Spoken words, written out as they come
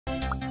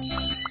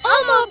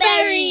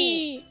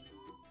OmoBerry!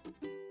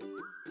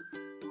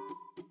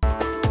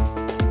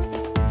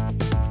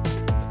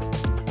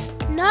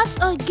 Not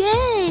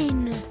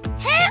again!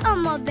 Hey,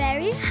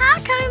 OmoBerry, how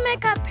can we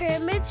make our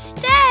pyramid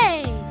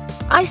stay?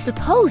 I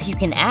suppose you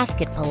can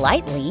ask it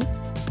politely.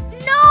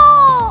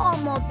 No,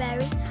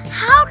 OmoBerry.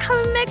 How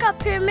can we make our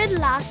pyramid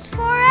last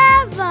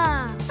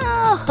forever?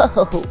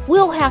 Oh,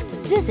 we'll have to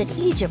visit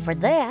Egypt for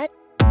that.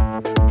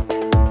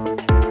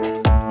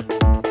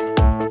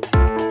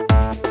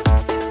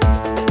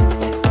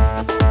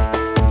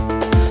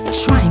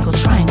 Triangle,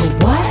 triangle,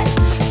 what?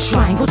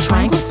 Triangle,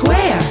 triangle,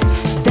 square.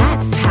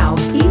 That's how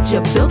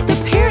Egypt built the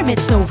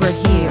pyramids over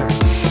here.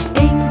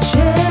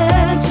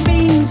 Ancient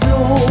means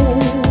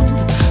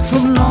old,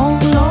 from long,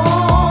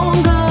 long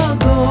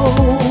ago,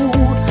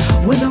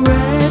 when the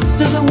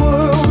rest of the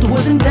world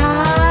was in doubt.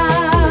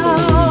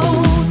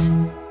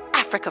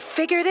 Africa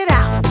figured it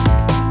out.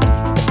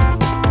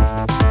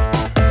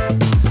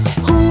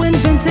 Who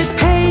invented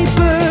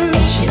paper?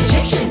 Ancient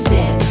Egyptians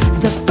did.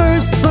 The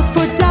first book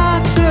for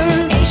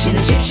doctors? Ancient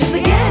Egyptians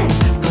again.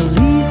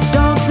 Police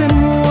dogs and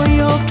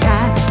royal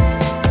cats,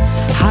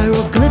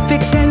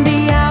 hieroglyphics and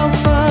the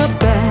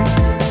alphabet,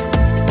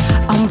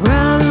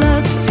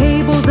 umbrellas,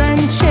 tables and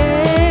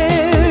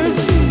chairs,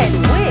 and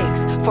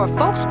wigs for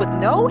folks with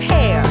no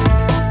hair.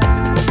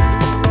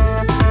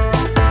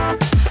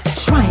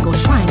 Triangle,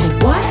 triangle,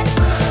 what?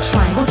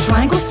 Triangle,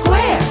 triangle,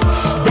 square.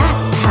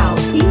 That's how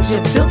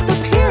Egypt built the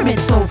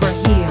pyramids over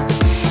here.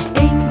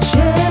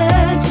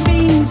 Ancient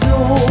means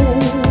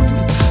old,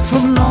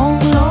 from long,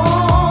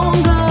 long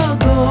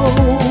ago,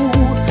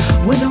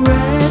 when the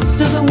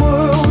rest of the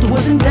world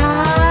was in doubt.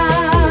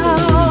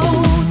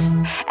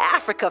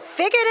 Africa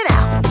figured it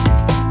out.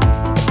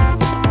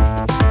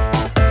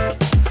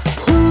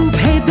 Who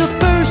paved the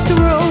first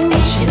road?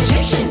 Ancient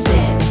Egyptians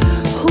did.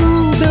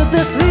 Who built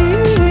the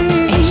Sphinx?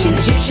 Ancient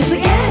Egyptians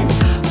again.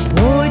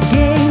 Board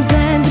games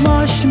and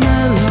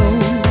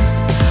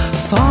marshmallows,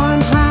 farm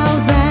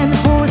plows and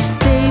horse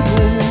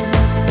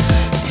stables,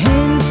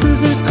 pens,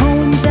 scissors,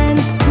 combs and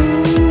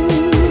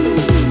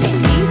spoons, and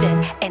even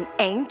an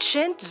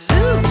ancient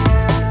zoo.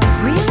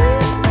 Really?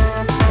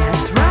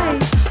 That's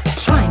right.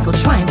 Triangle,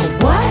 triangle,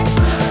 what?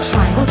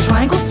 Triangle,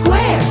 triangle,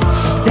 square.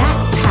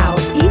 That's how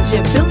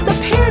Egypt built the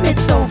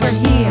pyramids over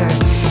here.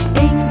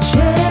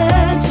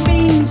 Ancient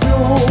means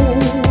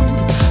old,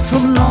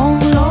 from long,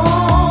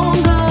 long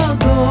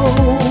ago,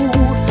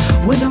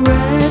 when the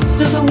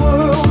rest of the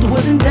world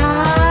was in doubt.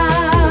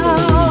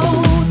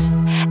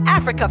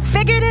 Africa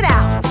figured it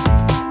out.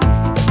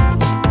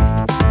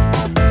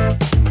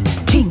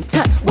 King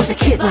Tut was a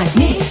kid like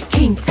me.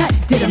 King Tut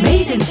did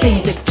amazing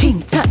things. If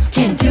King Tut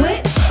can do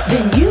it,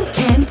 then you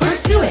can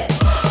pursue it.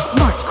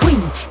 Smart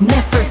Queen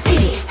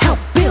Nefertiti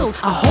helped build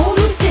a whole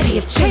new city.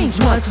 If change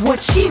was what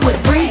she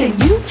would bring, then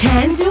you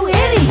can do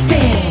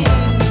anything.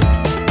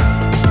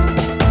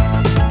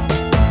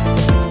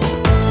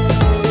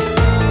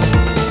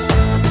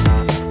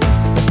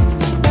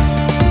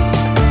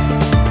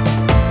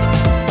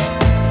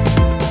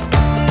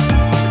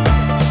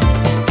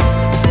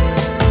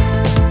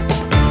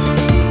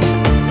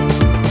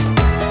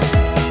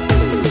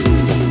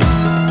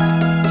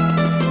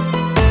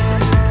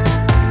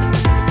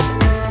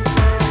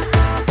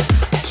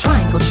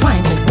 Triangle,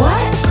 triangle,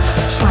 what?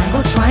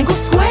 Triangle, triangle,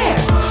 square.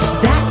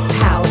 That's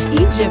how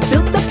Egypt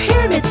built the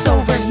pyramids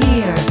over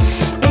here.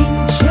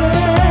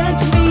 Ancient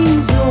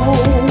means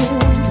old,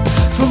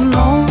 from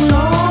long,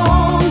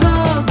 long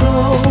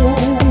ago,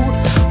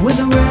 when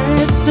the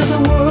rest of the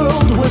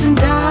world was in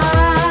doubt.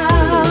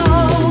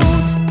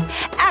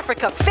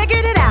 Africa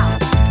figured it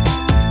out.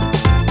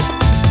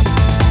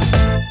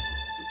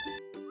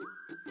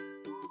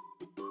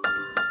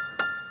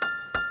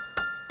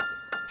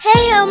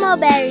 Hey,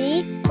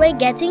 OmoBerry! We're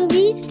getting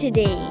beads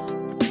today.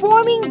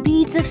 Forming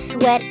beads of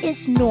sweat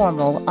is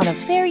normal on a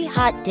very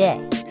hot day.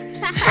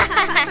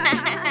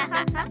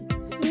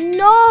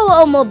 No,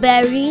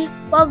 OmoBerry!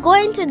 We're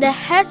going to the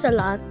hair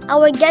salon and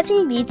we're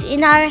getting beads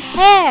in our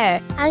hair.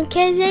 And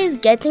KZ is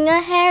getting a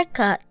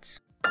haircut.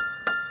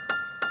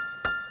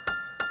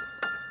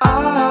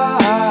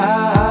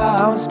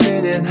 I'm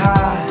spinning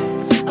high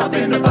Up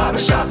in the barber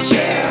shop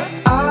chair.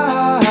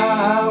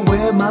 I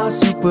wear my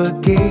super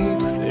gear.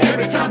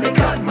 Every time they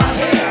cut my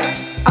hair.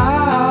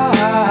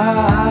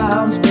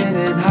 I'm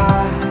spinning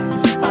high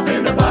Up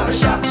in the barber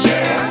shop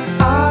chair.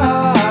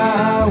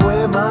 I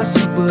wear my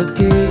super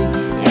gear.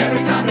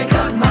 Every time they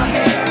cut my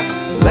hair.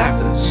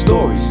 Laughter,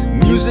 stories,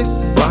 music,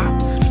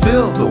 bop,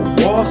 fill the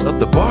walls of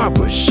the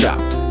barber shop.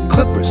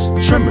 Clippers,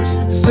 trimmers,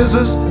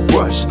 scissors,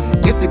 brush.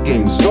 If the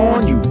game's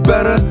on, you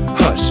better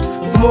hush.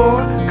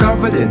 Floor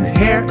covered in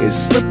hair is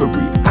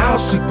slippery. I'll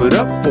sweep it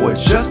up for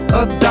just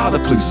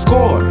 $1. Please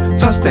score.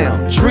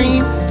 Touchdown,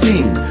 dream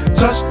team.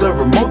 Touch the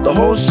remote, the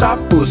whole shop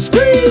will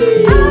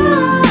scream.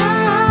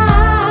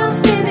 I'm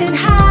spinning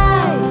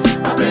high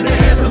Up in the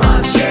hair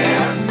salon chair.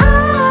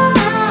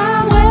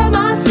 I wear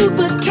my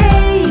super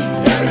cape.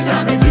 Every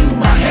time they do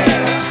my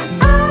hair.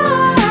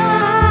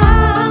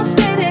 I'm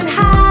spinning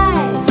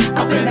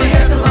high Up in the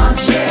hair salon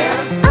chair.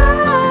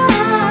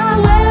 I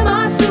wear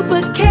my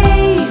super cape.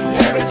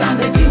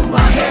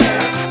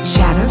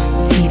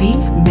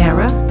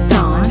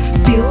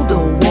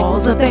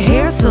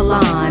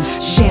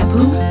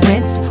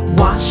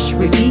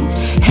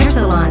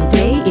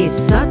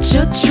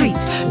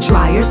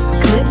 Dryers,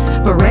 clips,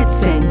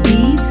 barrettes, and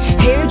beads.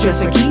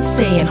 Hairdresser keeps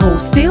saying, hold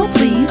still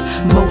please.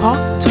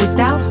 Mohawk, twist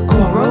out,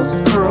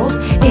 cornrows, curls.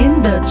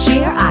 In the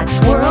chair I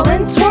twirl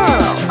and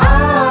twirl.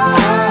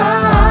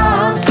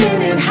 I'm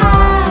spinning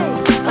high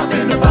Up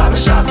in the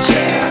barbershop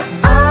chair.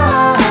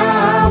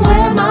 I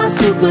wear my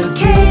super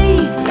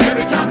cape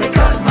Every time they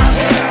cut my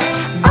hair.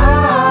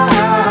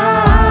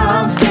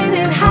 I'm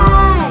spinning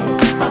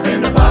high Up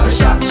in the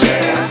barbershop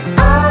chair.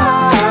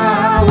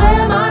 I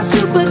wear my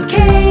super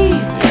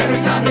cape Every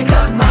time they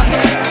cut my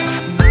hair.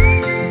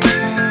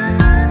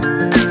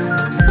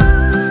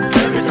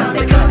 Every time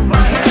they cut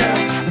my hair.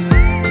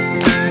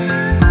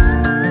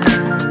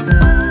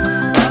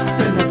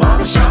 Up in the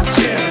barbershop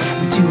chair.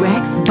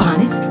 Do-rags,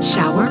 bonnets,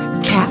 shower,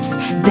 caps.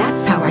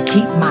 That's how I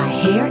keep my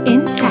hair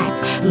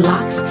intact.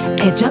 Locks,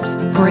 edge-ups,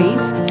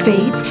 braids,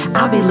 fades.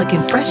 I'll be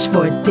looking fresh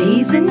for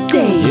days and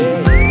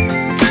days.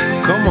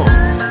 Yeah. Come on.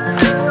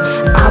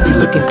 I'll be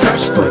looking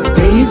fresh for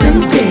days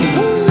and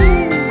days.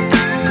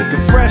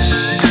 Looking fresh.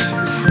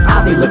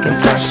 I'll be looking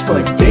fresh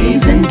for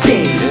days and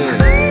days.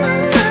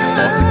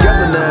 Yeah. All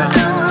together now.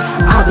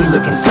 I'll be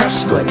looking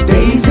fresh for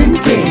days and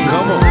days.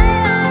 Come on.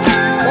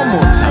 One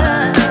more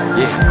time.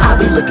 Yeah. I'll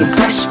be looking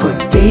fresh for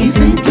days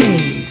and days.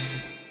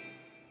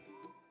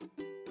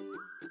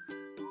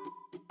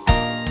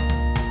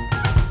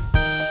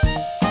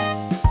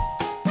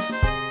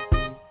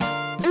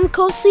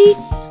 Kosi,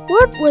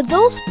 what were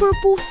those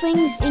purple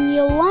things in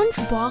your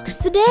lunchbox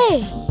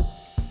today?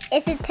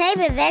 It's a type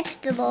of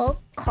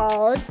vegetable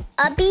called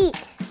a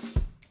beet.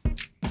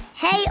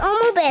 Hey,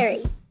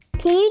 OmoBerry,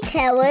 can you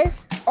tell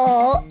us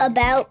all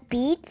about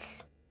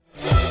beets?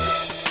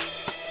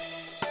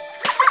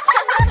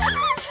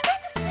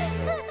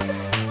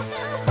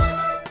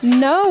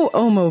 No,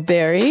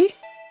 OmoBerry.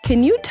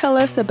 Can you tell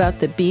us about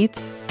the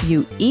beets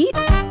you eat?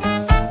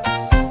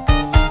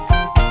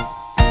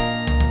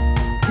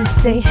 To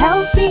stay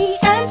healthy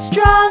and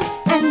strong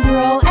and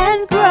grow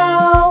and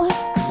grow,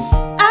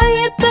 I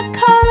eat the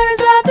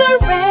colors of the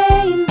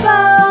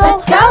rainbow.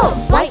 Let's go!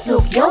 White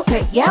milk,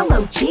 yogurt,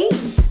 yellow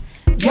cheese.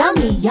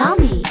 Yummy,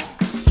 yummy.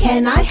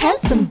 Can I have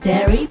some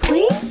dairy,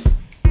 please?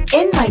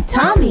 In my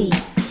tummy.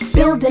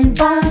 Building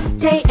bones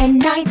day and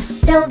night.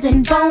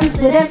 Building bones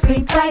with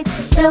every bite.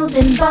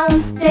 Building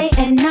bones day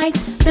and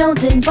night.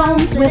 Building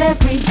bones with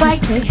every bite.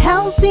 To stay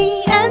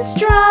healthy and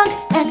strong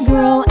and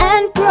grow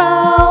and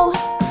grow,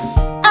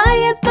 I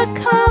eat the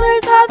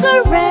colors of the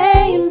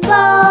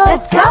rainbow.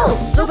 Let's go!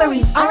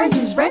 Blueberries,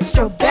 oranges, red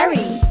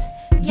strawberries.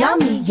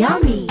 Yummy,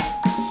 yummy.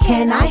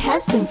 Can I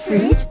have some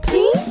fruit,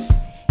 please?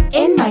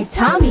 In my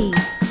tummy.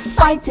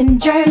 Fighting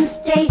germs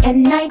day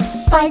and night.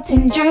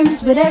 Fighting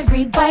germs with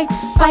every bite.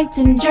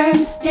 Fighting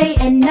germs day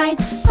and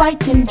night.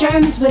 Fighting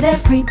germs with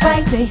every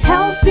bite. Stay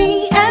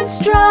healthy and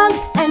strong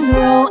and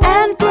grow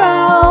and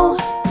grow,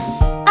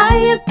 I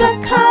eat the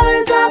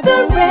colors of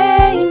the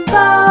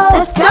rainbow.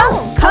 Let's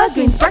go! Collard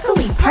greens,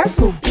 broccoli,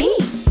 purple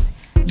beets.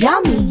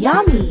 Yummy,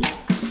 yummy.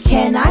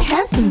 Can I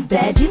have some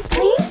veggies,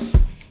 please?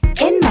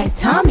 In my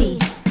tummy.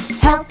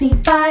 Healthy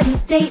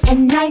bodies day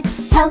and night.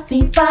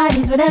 Healthy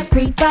bodies with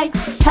every bite.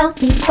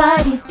 Healthy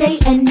bodies day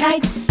and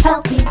night.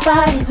 Healthy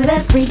bodies with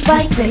every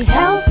bite. Stay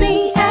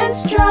healthy and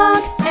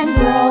strong and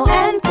grow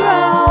and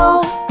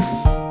grow,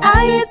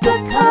 I eat the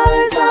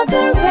colors of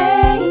the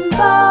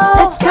rainbow.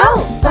 Let's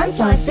go!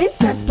 Sunflower seeds,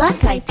 nuts,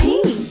 black-eyed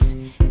peas.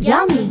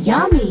 Yummy,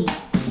 yummy.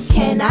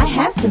 Can I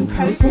have some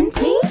protein,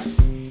 please?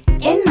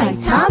 In my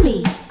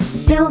tummy.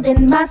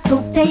 Building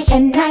muscles day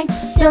and night.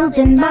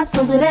 Building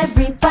muscles with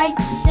every bite.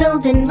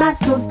 Building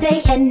muscles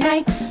day and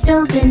night.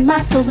 Building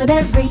muscles with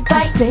every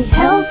bite. Stay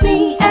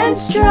healthy and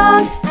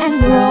strong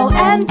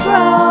and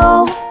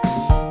grow,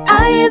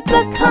 I eat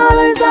the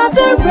colors of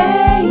the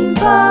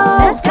rainbow.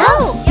 Let's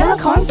go! Yellow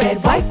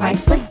cornbread, white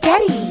rice,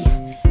 spaghetti.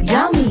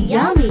 Yummy,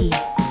 yummy.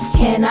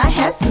 Can I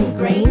have some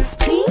grains,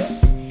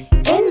 please?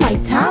 In my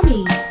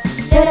tummy.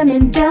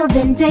 Vitamin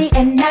building day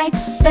and night.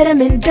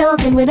 Vitamin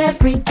building with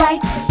every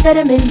bite.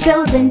 Vitamin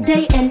building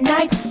day and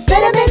night.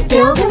 Vitamin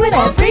building with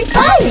every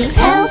bite. Stay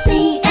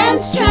healthy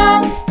and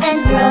strong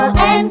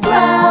and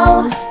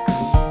grow,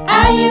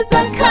 I eat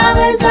the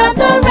colors of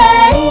the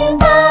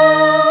rainbow.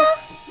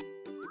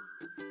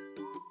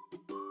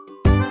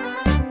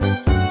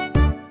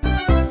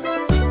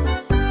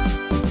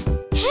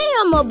 Hey,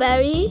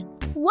 OmoBerry,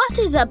 what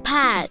is a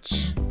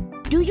patch?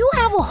 Do you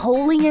have a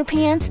hole in your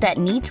pants that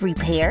needs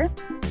repair?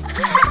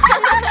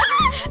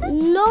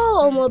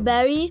 No,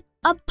 OmoBerry,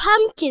 a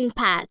pumpkin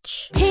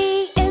patch.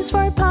 P is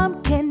for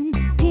pumpkin,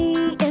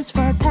 P is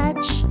for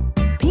patch.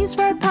 P's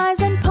for pies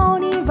and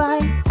pony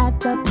rides at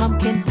the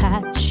pumpkin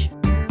patch.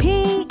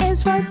 P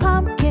is for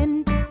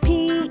pumpkin,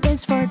 P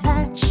is for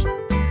patch.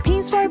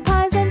 P's for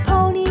pies and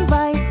pony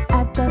rides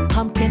at the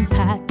pumpkin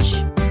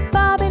patch.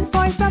 Bobbing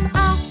for some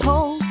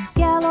apples,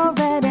 yellow,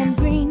 red, and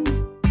green.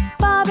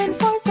 Bobbing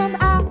for some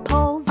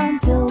apples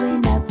until we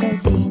met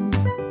 13.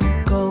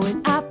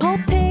 Going apple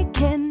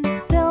picking,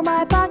 fill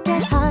my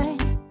bucket high.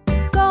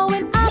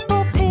 Going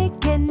apple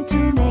picking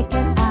to make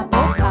an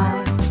apple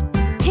pie.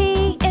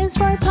 P is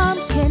for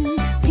pumpkin,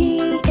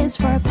 P is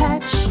for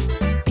patch.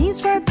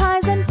 P's for pie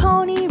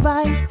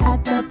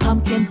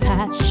pumpkin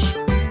patch.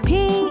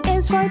 P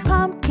is for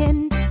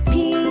pumpkin,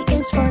 P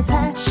is for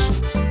patch.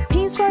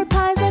 P's for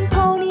pies and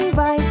pony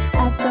rides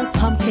at the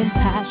pumpkin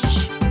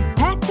patch.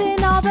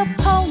 Patting all the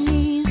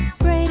ponies,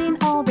 braiding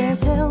all their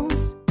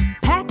tails.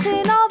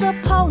 Patting all the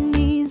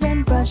ponies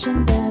and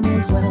brushing them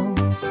as well.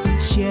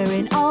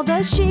 Shearing all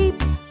the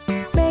sheep,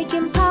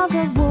 making piles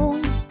of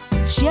wool.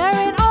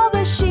 Shearing all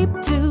the sheep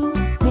to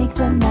make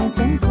them nice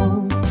and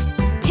cool.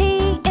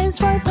 P is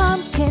for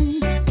pumpkin,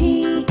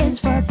 P is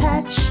for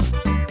patch.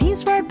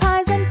 P's for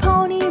pies and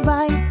pony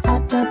rides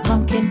at the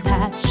pumpkin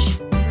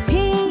patch.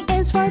 P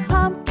is for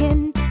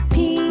pumpkin,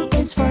 P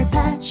is for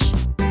patch.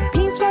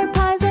 P's for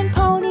pies and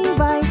pony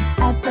rides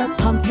at the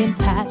pumpkin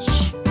patch.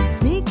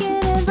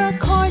 Sneaking in the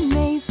corn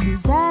maze,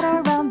 who's that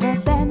around the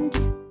bend?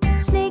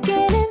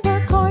 Sneaking in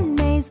the corn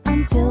maze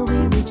until we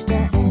reach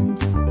the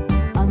end.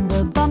 On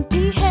the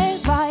bumpy hay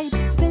ride,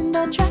 spin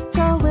the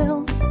tractor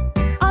wheels.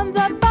 On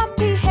the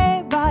bumpy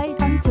hay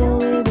ride until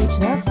we reach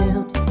the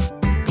field.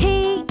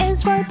 P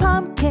is for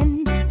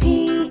pumpkin,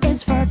 P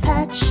is for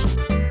patch.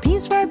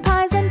 P's for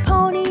pies and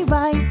pony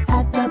rides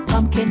at the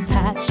pumpkin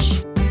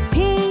patch.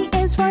 P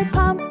is for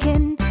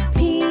pumpkin,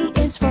 P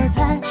is for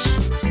patch.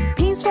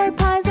 P's for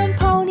pies and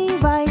pony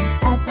rides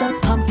at the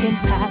pumpkin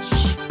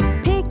patch.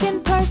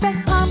 Picking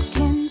perfect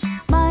pumpkins,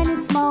 mine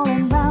is small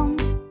and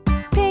round.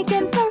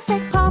 Picking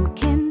perfect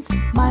pumpkins,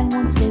 mine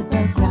won't hit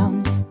the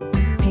ground.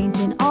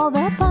 Painting all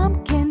the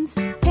pumpkins,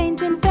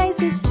 painting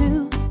faces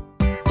too.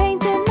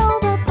 Painting all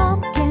the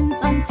pumpkins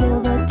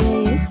until the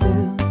day is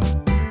through.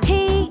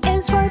 P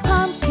is for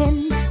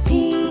pumpkin,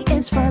 P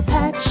is for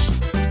patch.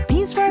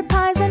 P's for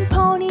pies and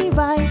pony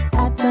rides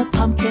at the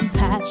pumpkin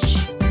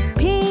patch.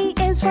 P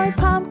is for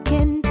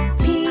pumpkin,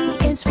 P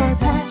is for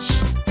patch.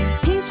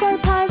 P's for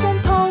pies and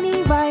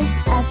pony rides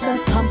at the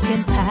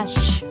pumpkin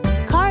patch.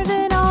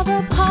 Carving all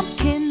the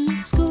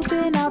pumpkins,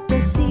 scooping out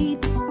the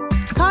seeds.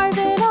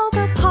 Carving all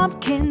the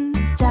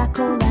pumpkins,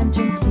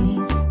 jack-o'-lanterns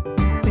please.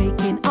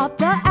 Baking up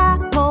the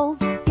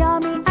apples,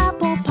 yummy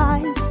apple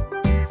pies.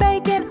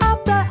 Baking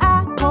up the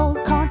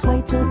apples, can't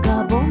wait to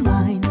gobble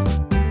mine.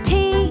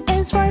 P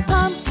is for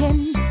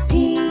pumpkin,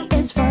 P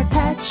is for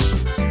patch.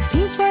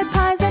 P's for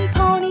pies and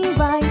pony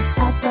rides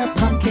at the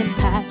pumpkin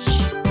patch.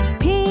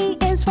 P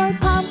is for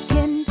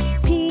pumpkin,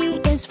 P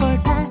is for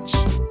patch.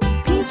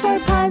 P's for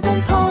pies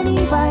and pony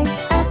rides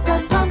at the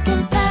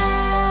pumpkin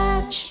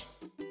patch.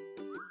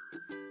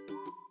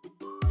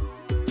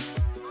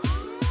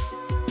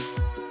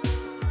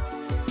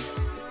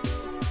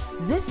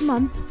 This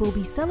month, we'll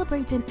be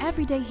celebrating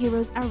everyday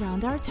heroes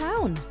around our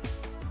town.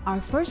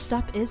 Our first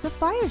stop is a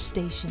fire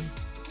station.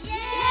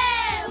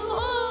 Yeah!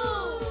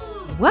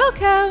 Woohoo!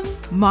 Welcome!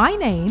 My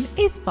name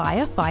is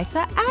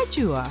Firefighter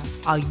Adjua.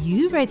 Are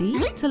you ready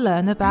to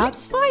learn about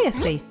fire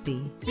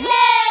safety? Yay!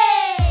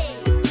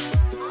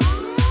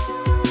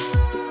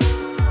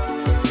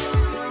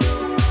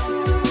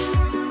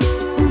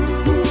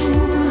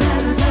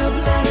 Ladders up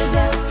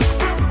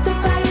at the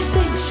fire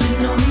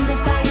station on the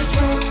fire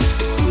truck.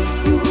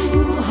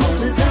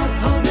 Hoses up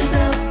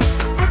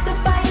at the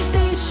fire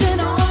station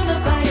on the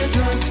fire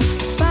truck.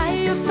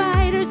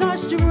 Firefighters are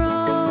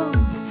strong,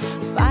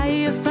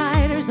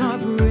 firefighters are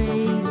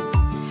brave,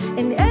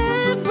 an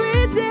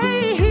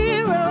everyday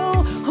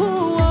hero who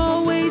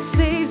always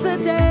saves the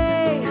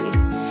day.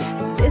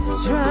 This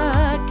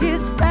truck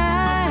is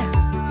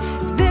fast,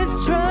 this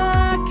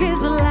truck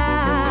is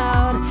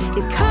loud.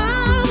 It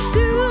comes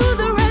to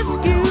the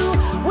rescue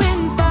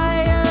when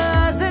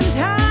fire's in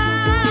town.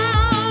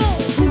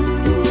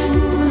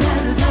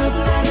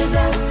 Ladders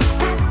up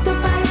at the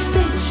fire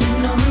station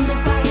on the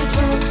fire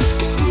truck.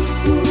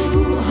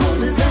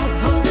 Hoses up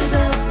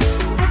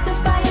at the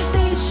fire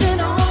station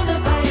on the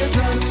fire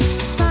truck.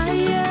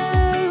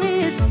 Fire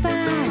is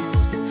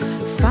fast,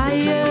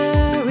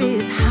 fire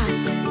is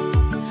hot.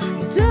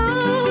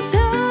 Don't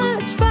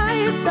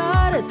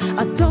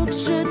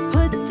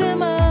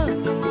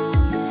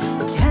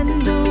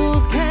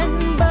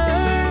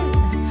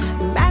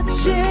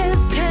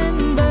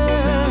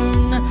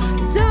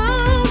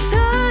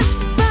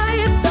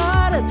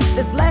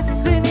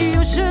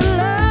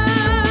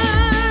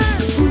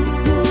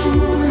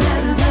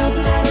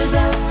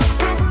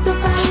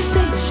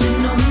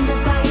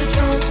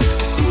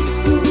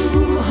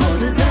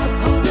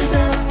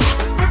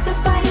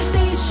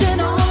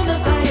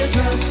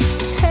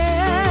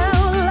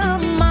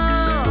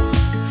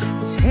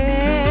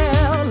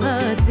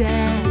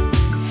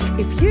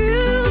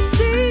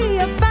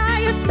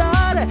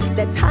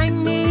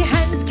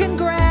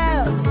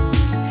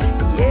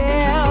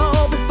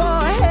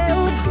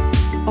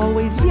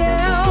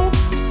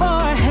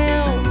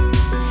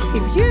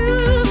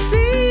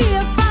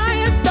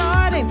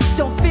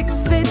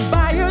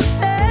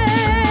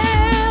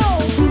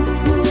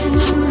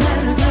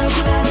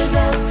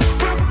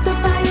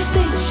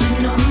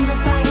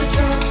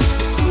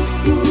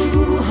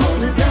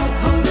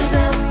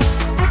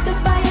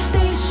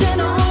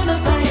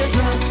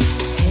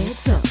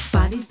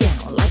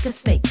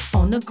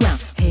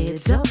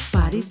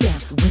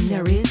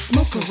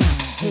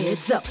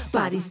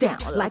bodies down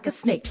like a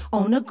snake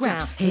on the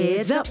ground.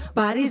 Heads up,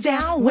 bodies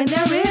down when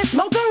there is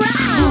smoke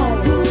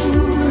around.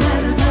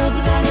 Ladders up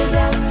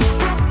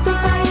at the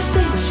fire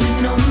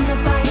station on the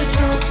fire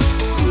truck.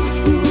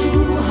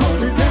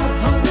 Hoses up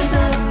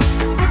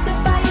at the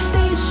fire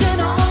station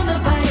on the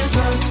fire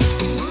truck.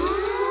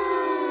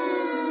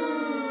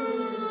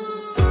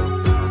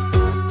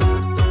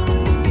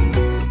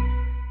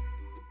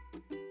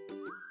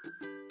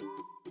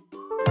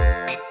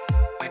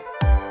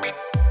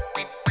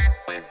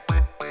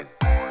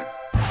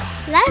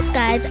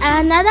 Lifeguards are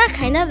another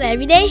kind of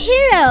everyday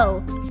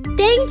hero.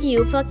 Thank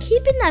you for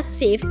keeping us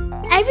safe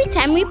every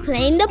time we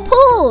play in the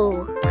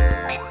pool.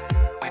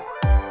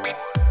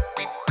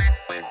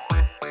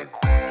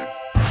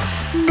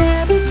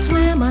 Never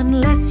swim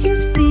unless you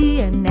see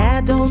an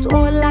adult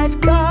or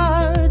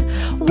lifeguard.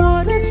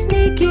 Water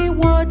sneaky,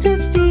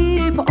 water's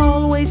deep,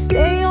 always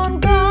stay on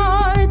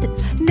guard.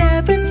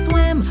 Never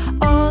swim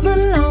all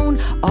alone,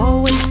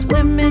 always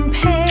swim in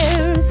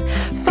pairs.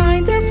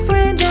 Find a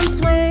friend and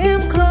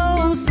swim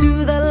close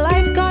to the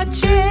lifeguard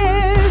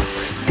chairs.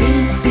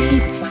 Beep,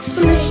 beep,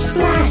 splish,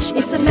 splash,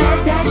 it's a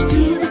mad dash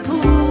to the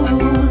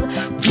pool.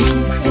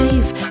 Be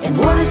safe and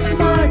water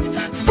smart,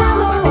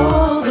 follow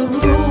all the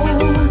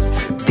rules.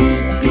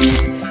 Beep,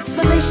 beep,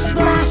 splish,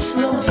 splash,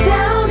 slow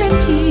down and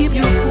keep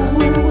your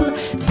cool.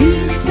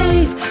 Be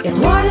safe and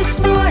water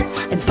smart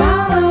and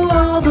follow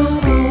all the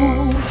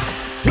rules.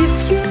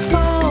 If you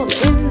fall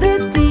in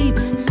the deep,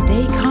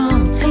 stay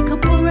calm, take a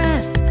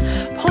breath.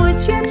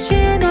 Point your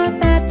chin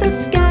up at the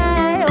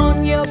sky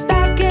on your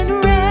back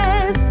and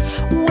rest.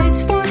 Wait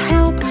for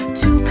help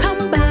to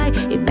come by,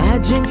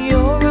 imagine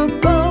you're a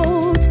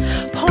boat.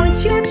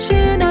 Point your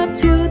chin up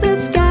to the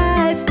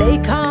sky, stay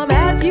calm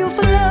as you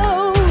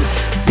float.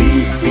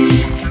 Beep,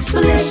 beep,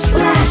 splish,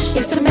 splash,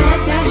 it's a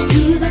mad dash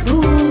to the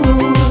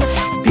pool.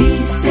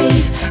 Be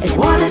safe and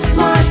water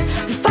smart,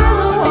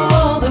 follow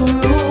all the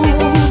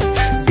rules.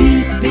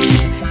 Beep,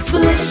 beep,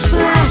 splish,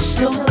 splash,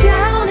 slow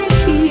down and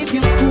keep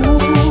you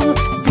cool.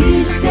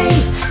 Be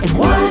safe and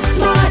water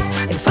smart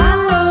and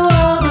follow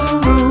all the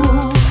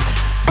rules.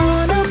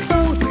 On a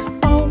boat,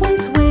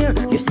 always wear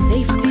your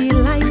safety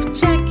life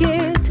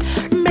jacket.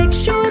 Make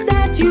sure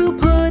that you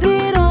put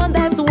it on,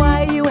 that's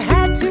why you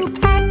had to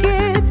pack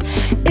it.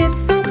 If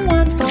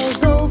someone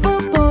falls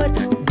overboard,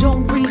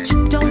 don't reach,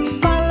 don't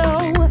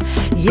follow.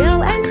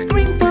 Yell and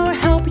scream for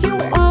help, you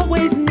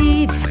always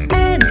need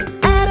an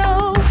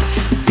adult.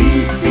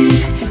 Beep,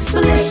 beep,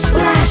 splish,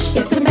 splash,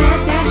 it's a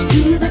mad dash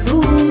to the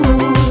pool.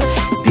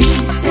 Be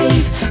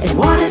safe and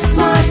water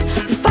smart,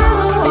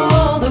 follow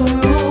all the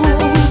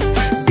rules.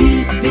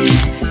 Beep, beep,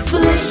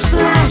 splish,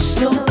 splash,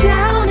 slow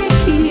down and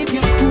keep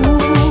you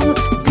cool.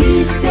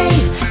 Be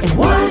safe and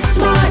water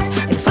smart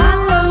and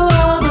follow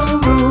all the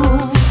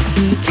rules.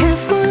 Be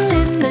careful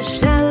in the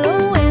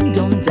shallow end,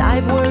 don't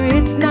dive where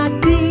it's not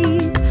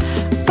deep.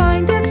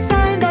 Find a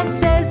sign that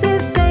says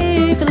it's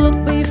safe, look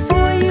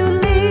before you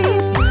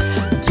leap.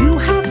 Do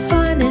have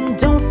fun and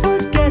don't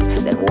forget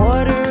that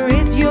water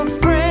is your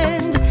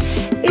friend.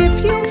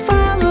 If you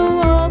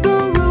follow all the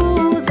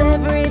rules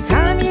every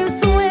time you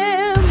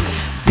swim.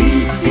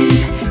 Beep,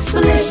 beep,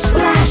 splish,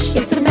 splash,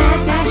 it's a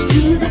mad dash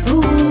to the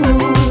pool.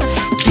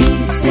 Be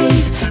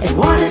safe and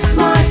water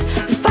smart,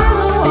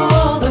 follow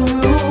all the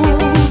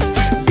rules.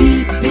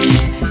 Beep,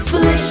 beep,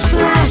 splish,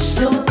 splash,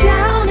 slow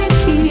down and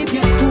keep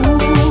you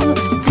cool.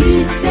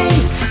 Be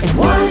safe and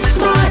water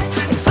smart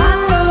and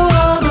follow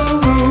all the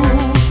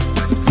rules.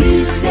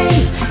 Be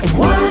safe and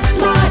water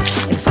smart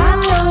and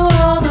follow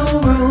all the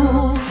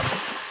rules.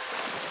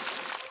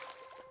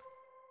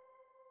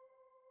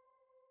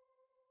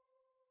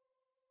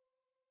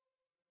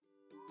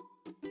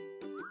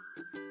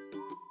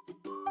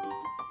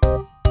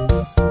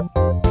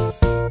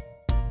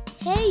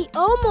 Hey,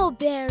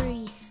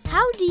 OmoBerry,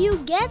 how do you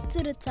get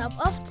to the top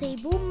of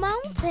Table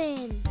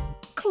Mountain?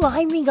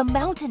 Climbing a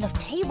mountain of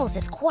tables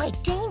is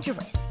quite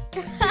dangerous.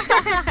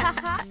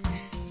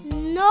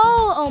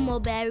 No,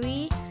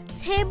 OmoBerry.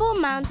 Table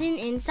Mountain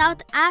in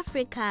South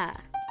Africa.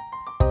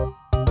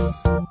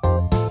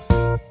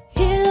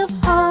 Hip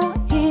ho,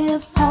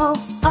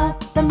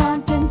 up the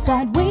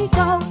mountainside we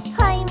go.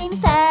 Climbing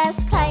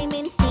fast,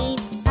 climbing steep,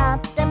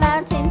 up the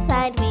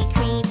mountainside we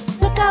creep.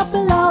 Look out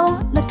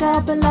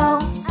below,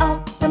 up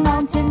the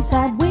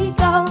mountainside we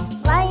go.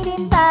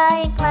 Gliding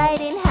by,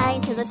 gliding high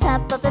to the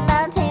top of the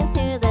mountain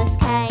through the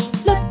sky.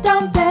 Look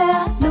down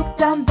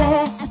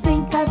there, I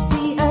think I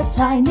see a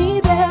tiny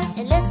bear.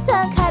 It looks so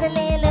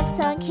cuddly, looks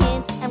so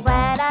cute, I'm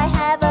glad I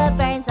have a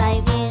bird's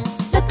eye view.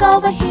 Look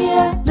over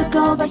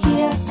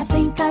here, I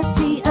think I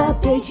see a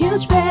big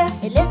huge bear.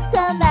 It looks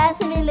so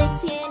massive, it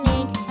looks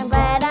unique, I'm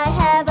glad I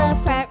have a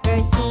front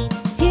row seat.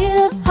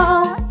 Hip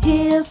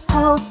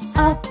ho,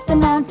 up the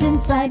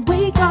mountainside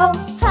we go.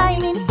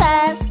 Climbing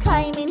fast,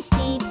 climbing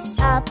steep,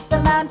 up the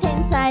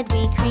mountainside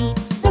we creep.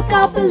 Look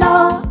out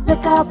below,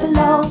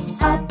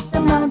 up the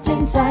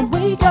mountainside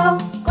we go.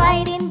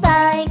 Gliding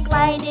by,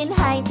 gliding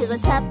high to the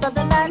top of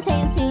the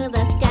mountain through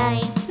the sky.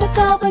 Look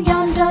over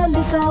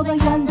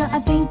yonder, I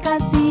think I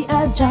see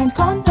a giant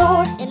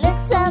condor. It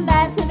looks so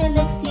massive, it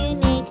looks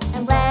unique,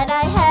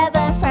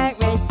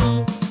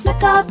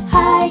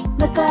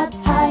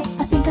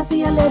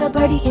 a little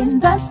birdie in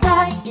the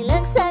sky. It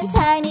looks so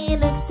tiny, it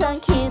looks so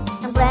cute.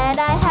 I'm glad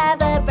I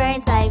have a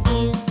bird's eye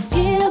view.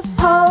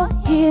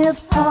 Hiv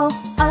ho,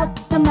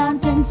 up the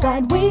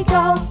mountainside we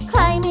go.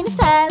 Climbing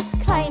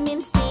fast,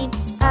 climbing steep,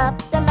 up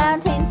the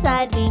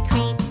mountainside we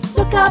creep.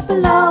 Look up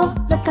below,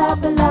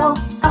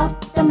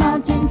 up the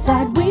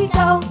mountainside we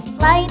go.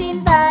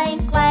 Gliding by,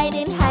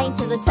 gliding high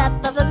to the top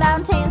of a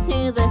mountain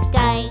through the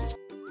sky.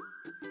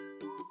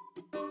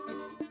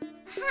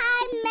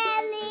 Hi,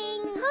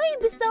 Melling. Hi,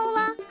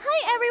 Bisola. Hi,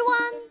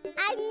 everyone.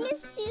 I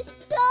miss you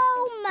so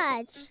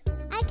much.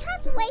 I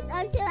can't wait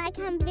until I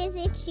can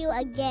visit you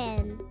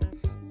again.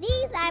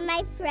 These are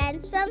my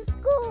friends from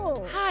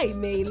school. Hi,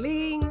 Mei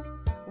Ling.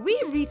 We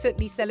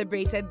recently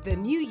celebrated the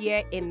New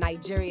Year in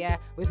Nigeria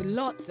with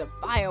lots of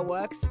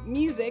fireworks,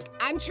 music,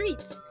 and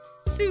treats.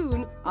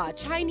 Soon, our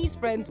Chinese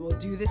friends will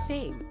do the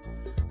same.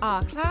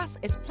 Our class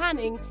is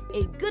planning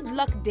a Good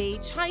Luck Day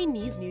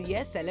Chinese New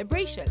Year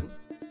celebration.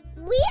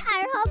 We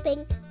are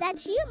hoping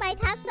that you might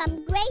have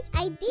some great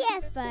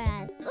ideas for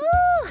us.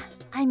 Ooh,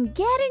 I'm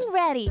getting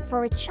ready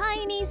for a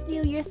Chinese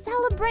New Year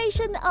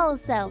celebration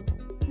also.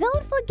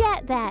 Don't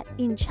forget that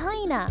in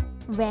China,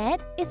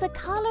 red is a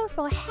color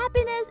for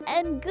happiness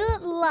and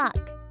good luck.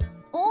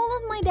 All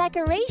of my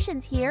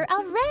decorations here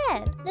are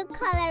red. The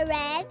color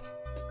red?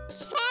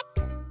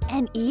 Check.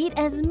 And eat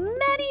as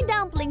many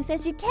dumplings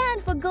as you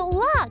can for good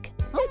luck.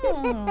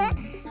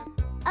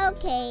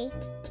 Okay,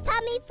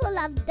 tummy full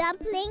of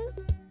dumplings?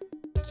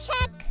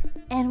 Check.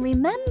 And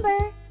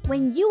remember,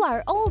 when you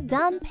are all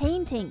done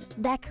painting,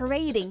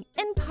 decorating,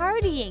 and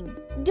partying,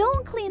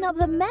 don't clean up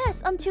the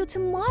mess until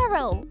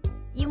tomorrow.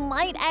 You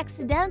might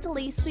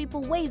accidentally sweep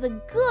away the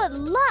good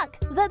luck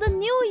that the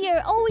new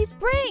year always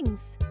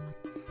brings.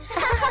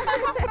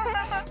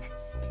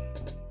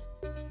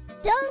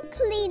 Don't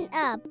clean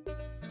up.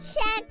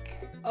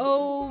 Check.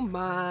 Oh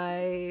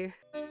my.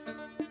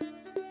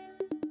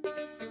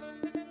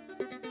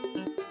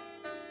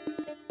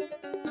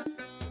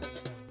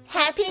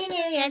 Happy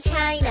New Year,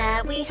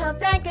 China. We hope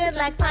that good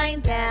luck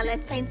finds ya.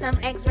 Let's paint some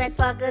eggs red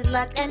for good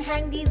luck and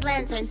hang these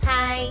lanterns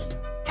high.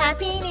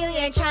 Happy New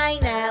Year,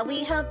 China.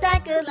 We hope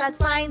that good luck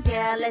finds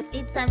ya. Let's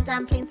eat some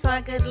dumplings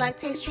for good luck.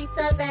 Taste treats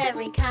of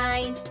every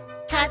kind.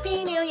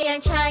 Happy New Year,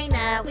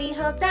 China. We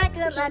hope that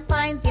good luck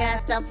finds ya.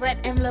 Stuff red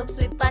envelopes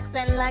with bucks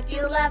and luck.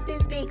 You'll love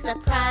this big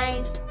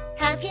surprise.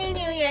 Happy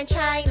New Year,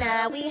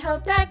 China. We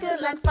hope that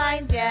good luck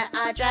finds ya.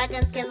 Our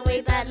dragon scares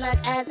away bad luck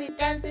as it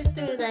dances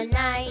through the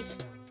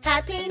night.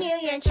 Happy New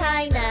Year,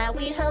 China.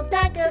 We hope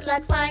that good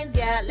luck finds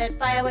ya. Let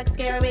fireworks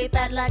scare away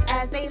bad luck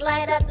as they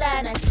light up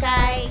the night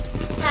sky.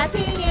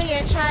 Happy New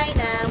Year,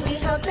 China. We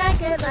hope that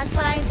good luck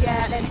finds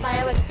ya. Let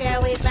fireworks scare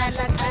away bad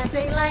luck as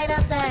they light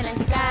up the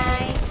night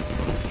sky.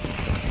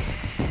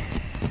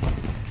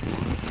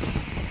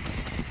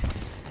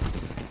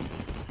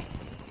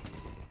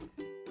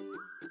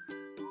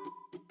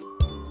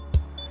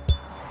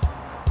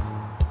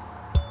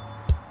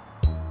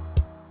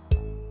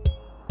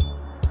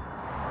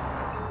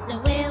 The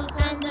wheels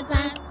on the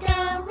bus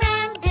go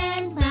round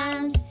and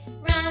round,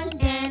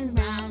 round and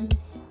round,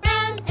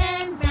 round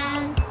and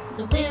round.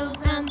 The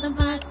wheels on the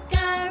bus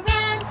go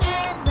round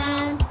and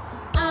round,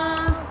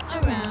 all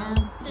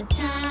around the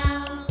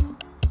town.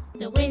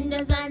 The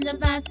windows on the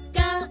bus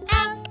go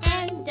up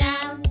and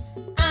down,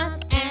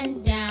 up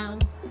and down,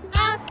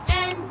 up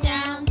and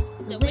down.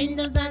 The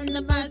windows on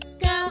the bus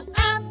go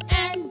up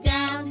and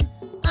down,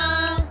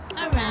 all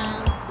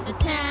around the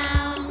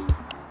town.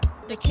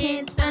 The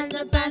kids on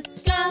the bus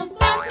go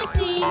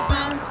bumpity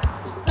bump,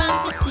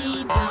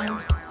 bumpity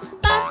bump,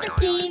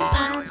 bumpity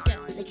bump.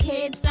 The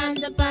kids on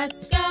the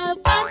bus go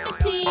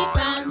bumpity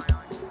bump,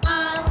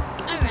 all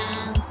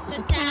around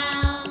the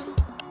town.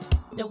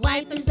 The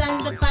wipers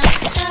on the bus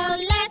go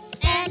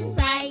left and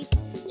right,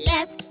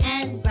 left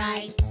and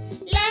right,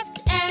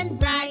 left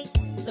and right.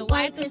 The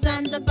wipers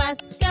on the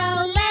bus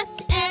go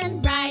left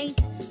and right,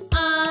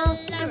 all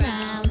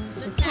around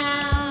the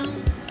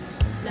town.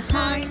 The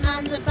horn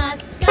on the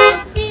bus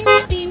goes beep,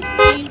 beep,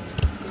 beep,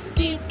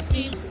 beep,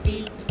 beep,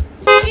 beep,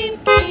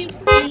 beep, beep,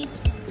 beep.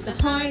 The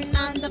horn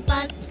on the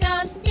bus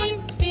goes beep,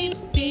 beep,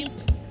 beep,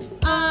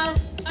 all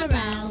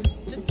around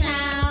the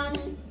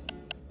town.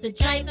 The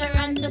driver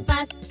on the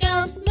bus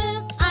goes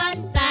move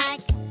on back,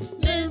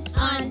 move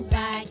on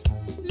back,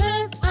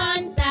 move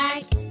on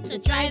back. The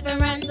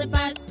driver on the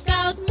bus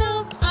goes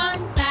move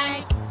on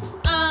back,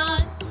 all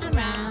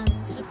around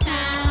the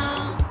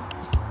town.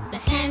 The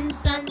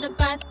hands on the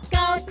bus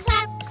go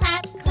clap,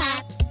 clap,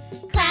 clap,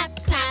 clap,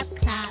 clap,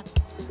 clap,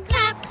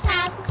 clap,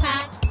 clap,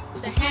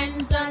 clap. The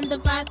hands on the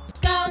bus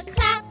go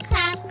clap,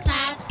 clap,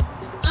 clap,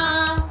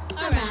 all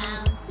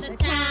around the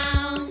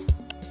town.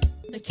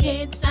 The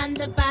kids on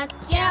the bus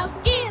yell,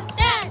 give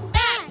that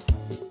back,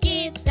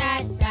 give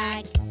that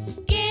back,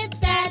 give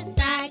that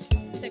back.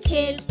 The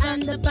kids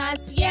on the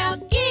bus yell,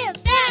 give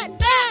that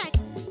back,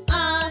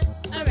 all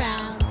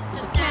around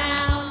the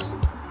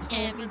town.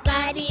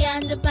 Everybody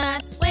on the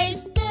bus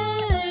waves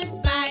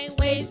goodbye,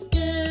 waves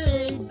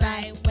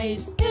goodbye,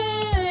 waves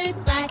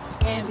goodbye.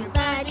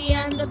 Everybody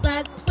on the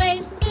bus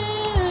waves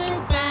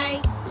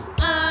goodbye,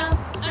 all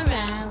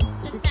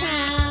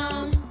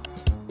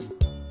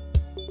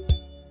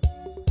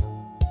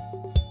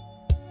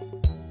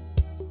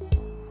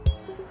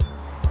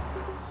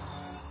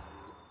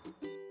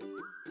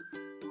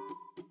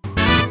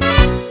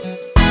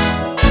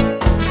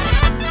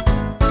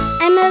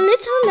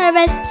little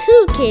nervous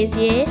too,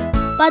 Kezia.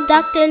 But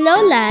Dr.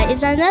 Lola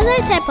is another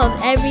type of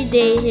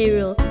everyday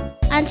hero,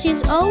 and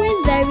she's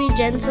always very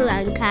gentle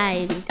and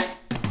kind.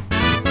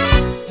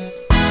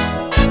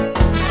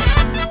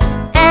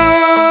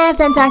 At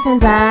the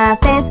doctor's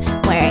office,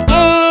 we're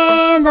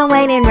in the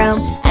waiting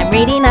room. I'm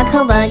reading a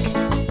cool book.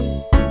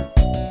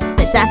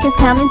 The doc is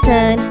coming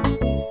soon.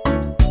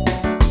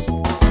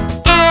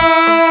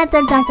 At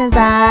the doctor's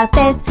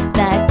office,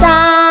 the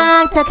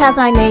doctor calls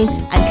my name.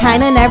 I'm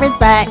kinda nervous,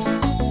 but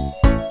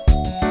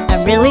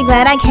I'm really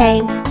glad I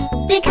came,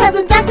 because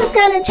the doctor's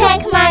gonna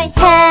check my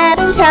head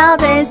and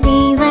shoulders,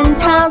 knees and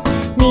toes,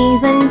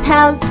 knees and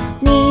toes,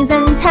 knees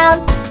and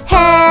toes,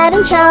 head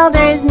and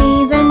shoulders,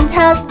 knees and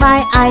toes,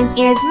 my eyes,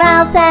 ears,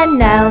 mouth, and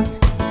nose.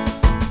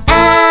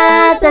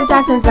 At the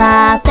doctor's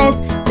office,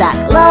 doc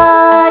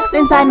looks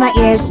inside my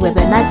ears with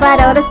a nice wide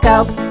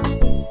otoscope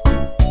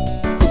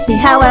to see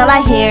how well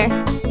I hear.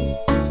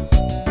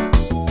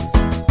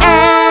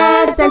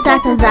 At the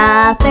doctor's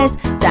office,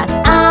 doc's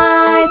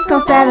eyes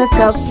called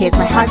stethoscope. Here's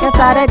my heart that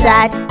thought I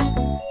died.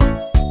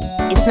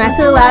 It's not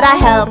too loud, I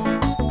hope.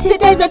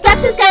 Today the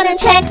doctor's gonna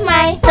check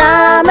my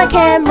stomach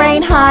and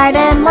brain, heart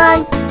and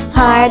lungs,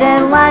 heart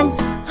and lungs,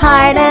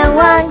 heart and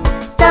lungs,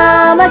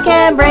 stomach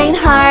and brain,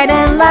 heart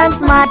and lungs,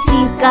 my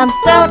teeth, gums,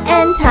 throat,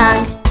 and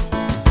tongue.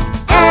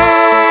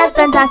 At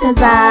the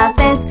doctor's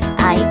office,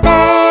 I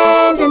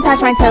bend and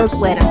touch my toes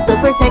when I'm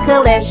super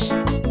ticklish,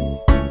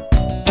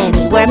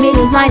 anywhere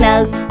beneath my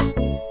nose.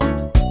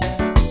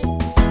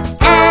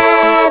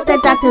 At the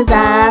doctor's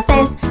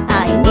office,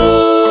 I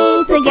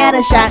need to get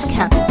a shot,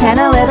 count to 10,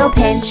 a little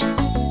pinch.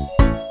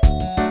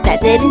 That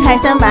didn't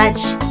hurt so much.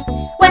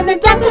 When the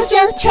doctors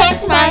just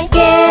checked my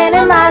skin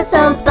and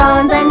muscles,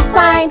 bones and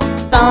spine,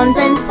 bones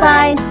and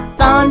spine,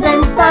 bones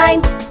and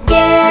spine,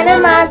 skin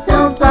and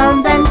muscles,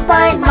 bones and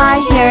spine, my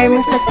hearing,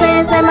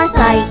 reflexes, and my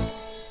sight.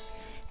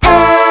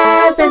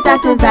 At the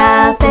doctor's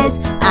office,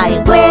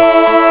 I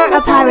wear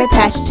a pirate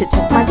patch to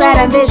test my sight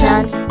and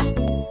vision,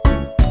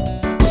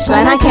 which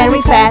line I can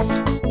read fast.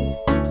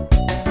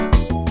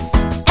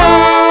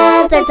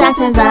 At the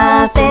doctor's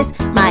office,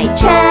 my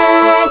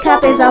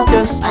checkup is all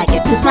through. I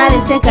get 2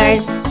 smiley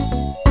stickers,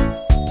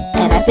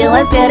 and I feel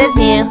as good as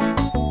new,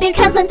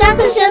 because the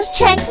doctors just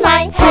checked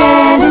my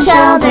head and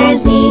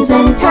shoulders, knees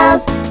and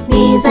toes,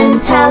 knees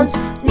and toes,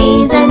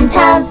 knees and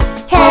toes,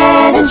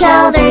 head and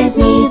shoulders,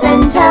 knees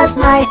and toes,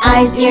 my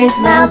eyes, ears,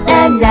 mouth,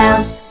 and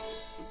nose.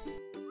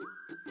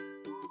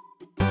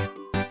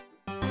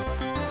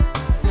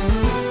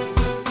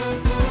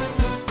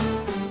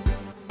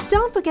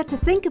 Don't forget to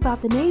think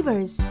about the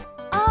neighbors.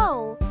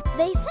 Oh,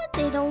 they said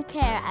they don't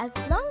care as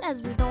long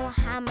as we don't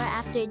hammer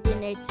after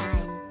dinner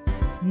time.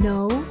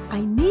 No,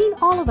 I mean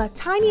all of our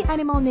tiny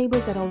animal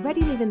neighbors that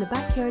already live in the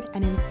backyard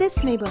and in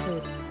this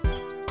neighborhood.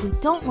 We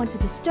don't want to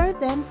disturb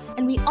them,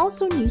 and we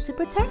also need to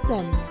protect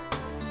them.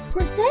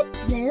 Protect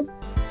them?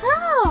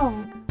 How?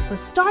 For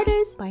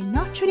starters, by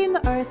not treating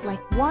the earth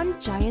like one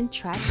giant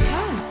trash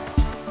can.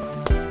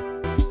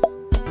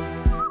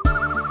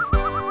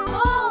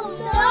 Oh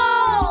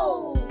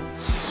no!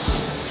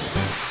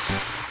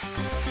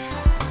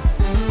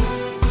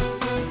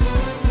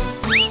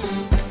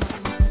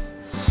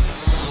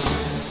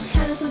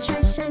 Colorful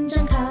trash and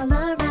junk all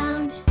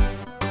around,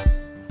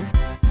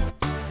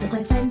 look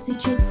like fancy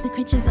treats to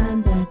creatures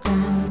on the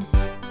ground.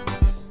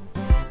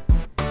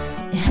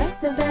 It hurts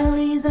their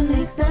bellies and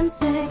makes them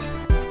sick.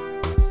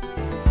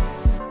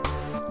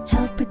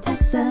 Help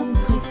protect them,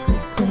 quick,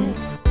 quick, quick.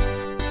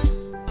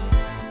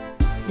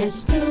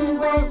 Let's do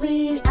what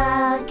we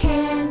all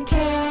can,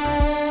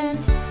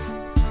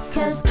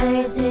 'cause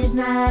Earth is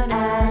not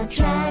a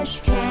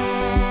trash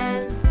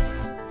can.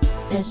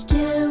 Let's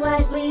do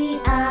what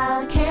we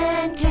all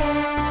can,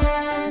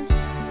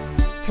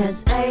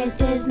 'cause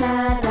Earth is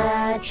not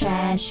a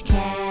trash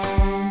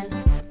can.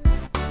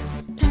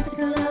 Plastic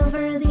all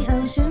over the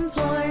ocean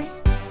floor,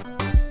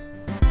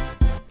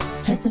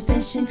 hurts the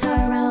fish and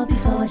coral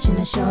before washing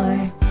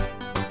ashore.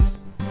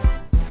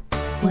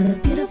 What a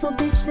beautiful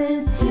beach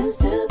this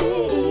used to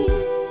be.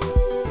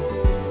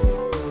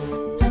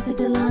 Plastic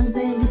belongs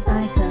in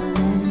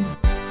recycling.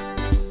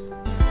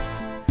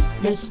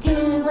 Let's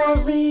do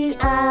what we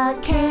all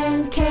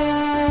can,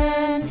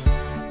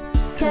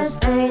 'cause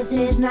Earth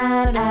is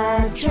not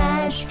a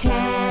trash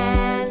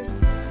can.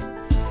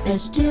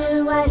 Let's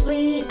do what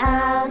we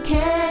all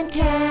can,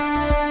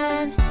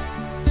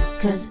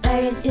 'cause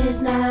Earth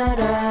is not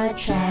a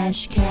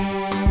trash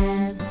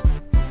can.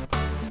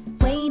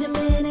 Wait a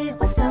minute,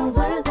 what's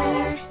over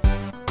there?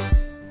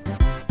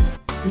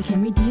 We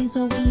can reduce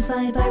what we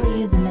buy by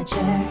reusing the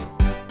chair.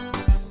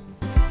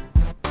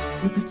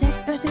 We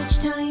protect Earth each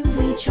time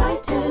we try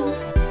to.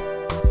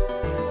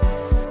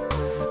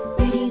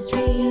 Reduce,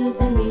 reuse,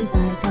 and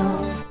recycle.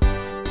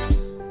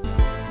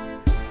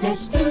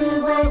 Let's do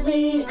what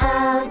we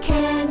all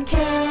can,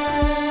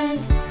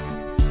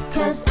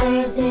 'cause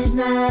Earth is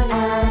not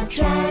a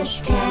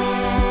trash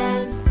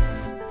can.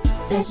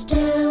 Let's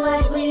do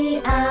what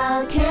we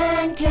all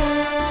can,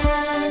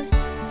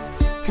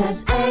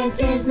 'cause Earth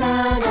is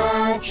not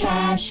a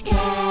trash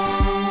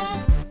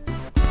can.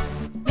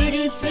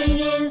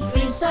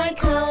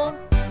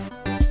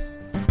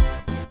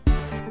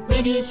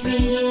 Reduce,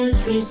 reuse,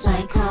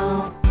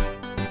 recycle.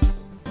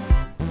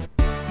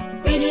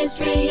 Reduce,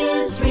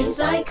 reuse,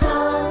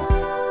 recycle.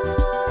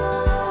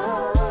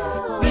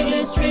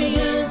 Reduce,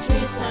 reuse,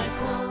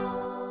 recycle.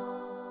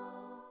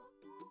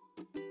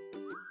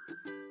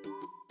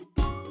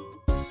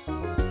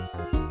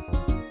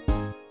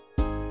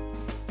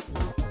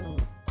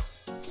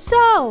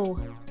 So,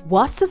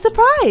 what's the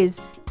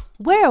surprise?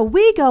 Where are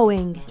we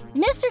going?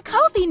 Mr.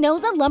 Kofi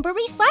knows a lumber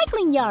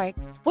recycling yard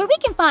where we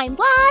can find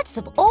lots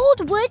of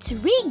old wood to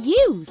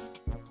reuse.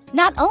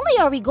 Not only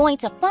are we going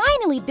to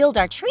finally build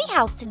our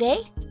treehouse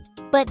today,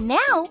 but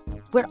now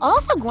we're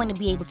also going to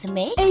be able to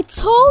make a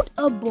toad,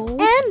 a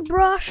bowl, and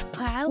brush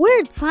pile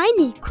where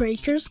tiny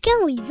creatures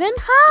can live and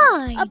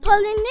hide. A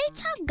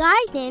pollinator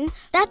garden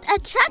that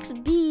attracts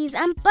bees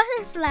and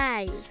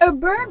butterflies. A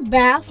bird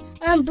bath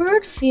and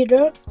bird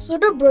feeder so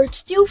the birds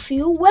still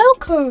feel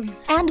welcome.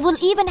 And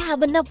we'll even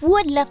have enough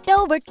wood left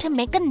over to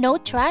make a no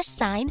trash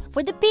sign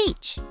for the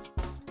beach.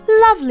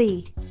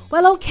 Lovely.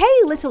 Well, okay,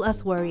 little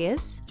Earth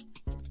Warriors.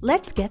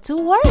 Let's get to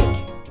work.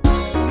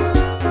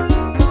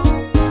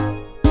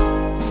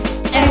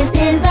 Earth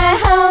is our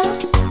home,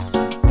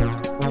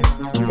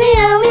 the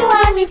only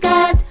one we've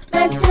got.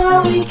 Let's do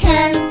what we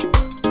can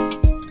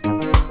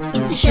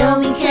to show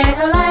we care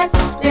a lot.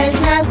 There's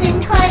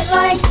nothing quite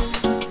like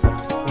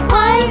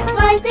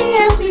the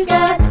earth we've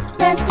got.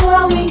 Let's do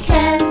what we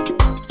can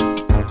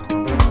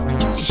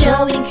to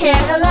show we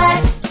care a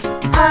lot.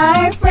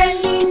 Our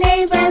friendly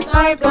neighbors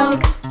are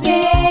both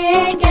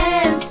big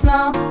and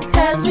small,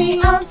 'cause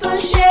we also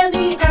share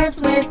the earth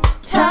with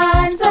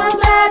tons of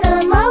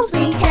animals.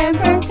 We can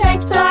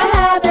protect our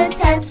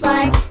habitats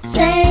by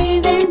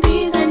saving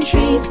bees and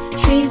trees.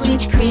 Trees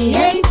which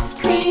create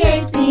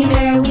the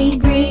air we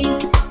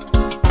breathe.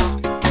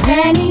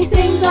 Many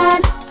things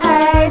on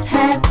earth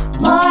have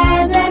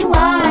more than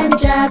one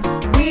job.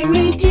 We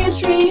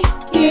reduce,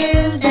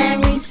 reuse,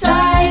 and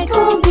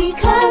recycle,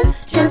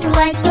 because just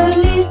like the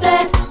leaves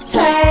that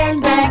turn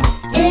back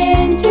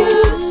into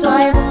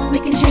soil, we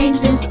can change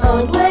this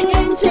old wood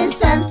into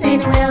something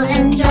we'll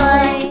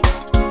enjoy.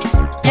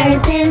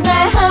 Earth is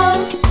our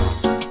home,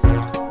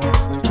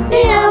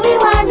 the only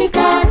one we've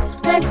got.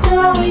 Let's do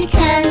what we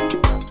can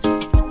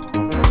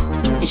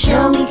to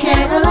show we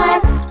care a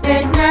lot.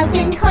 There's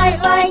nothing quite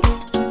like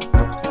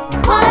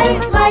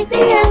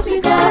the earth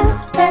we've got.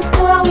 Let's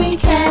do what we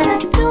can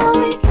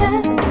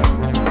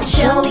to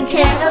show we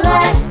care a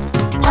lot.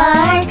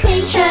 Our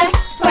creature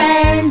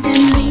friends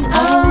in the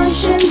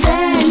oceans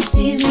and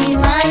seas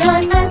rely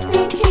on us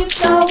to keep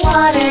the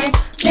water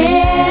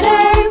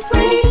litter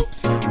free.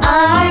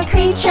 Our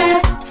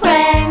creature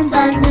friends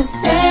on the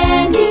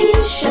sandy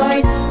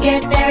shores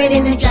get buried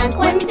in the junk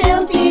when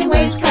filthy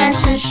waves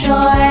crash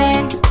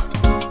ashore.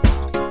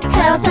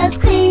 Help us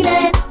clean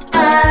it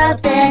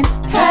up and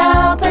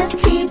help us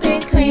keep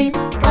it clean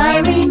by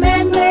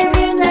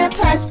remembering that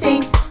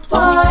plastics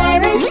for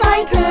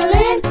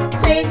recycling.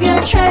 Save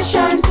your trash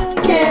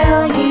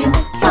until you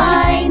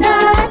find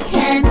a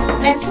can.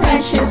 That's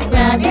precious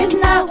brown is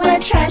not where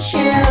trash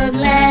should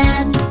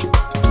land.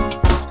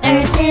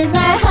 Earth is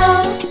our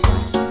home,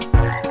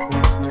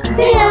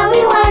 the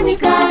only one we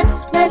got.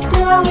 Let's do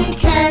what we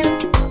can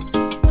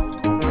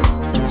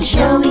to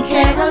show we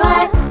care a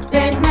lot.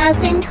 There's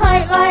nothing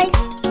quite like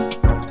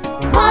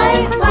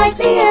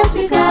the earth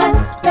we got.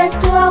 Let's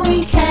do what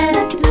we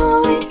can to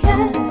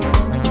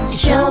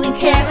show we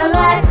care a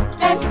lot.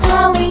 Let's do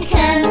what we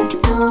can to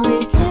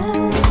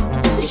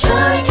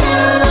show we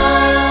care a lot.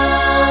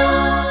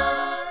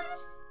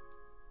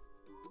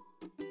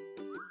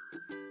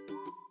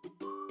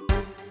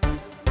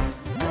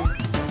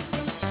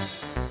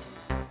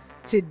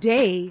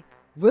 Today,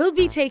 we'll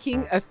be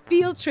taking a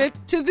field trip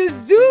to the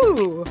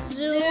zoo.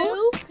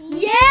 Zoo?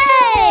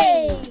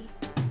 Yay!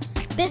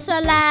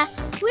 Bisola,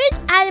 which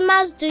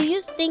animals do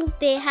you think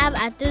they have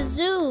at the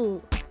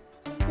zoo?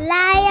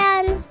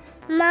 Lions,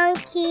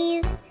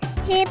 monkeys,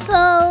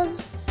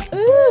 hippos.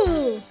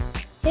 Ooh!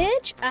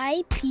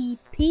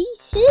 H-I-P-P,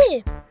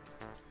 hip.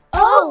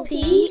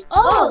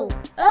 O-P-O,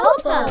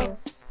 Opo.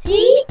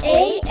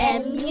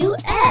 T-A-M-U-S,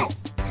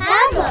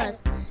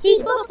 Tamus,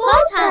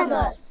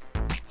 hippopotamus.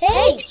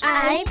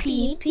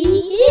 H-I-P-P,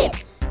 hip.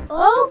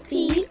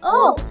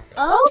 O-P-O,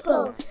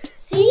 Opo.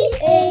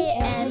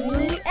 T-A-M-U-S,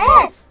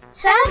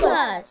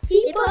 Tamus,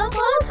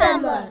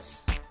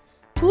 hippopotamus.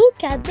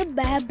 Look at the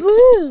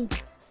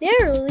baboons.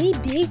 They're really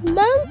big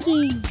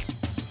monkeys.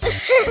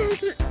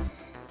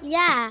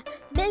 Yeah,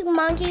 big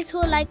monkeys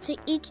who like to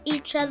eat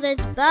each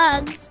other's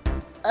bugs.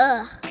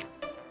 Ugh.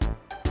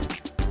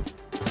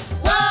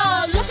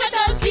 Wow, look at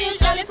those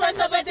huge elephants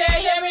over there,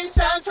 hearing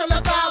sounds from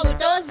afar with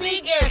those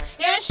big ears.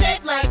 Ears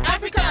shaped like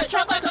Africa,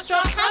 truck like a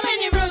straw. How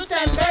many roots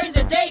and berries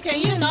a day can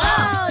you know?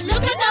 Oh,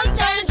 look at those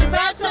giant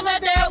giraffes over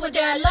there with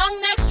their long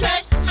necks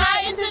stretched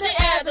high into the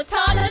air. The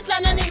tallest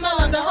land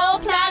animal on the whole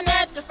planet.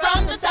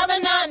 From the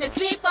savannah, they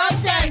sleep or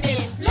standing.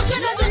 Look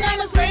at those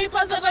enormous prairie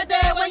paws over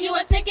there. When you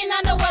were sneaking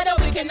underwater,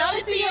 we can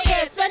only see your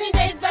ears. Spending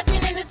days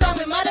basking in the sun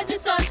with mothers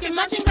and sons, scream,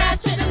 marching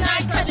grass through the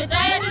night, cause the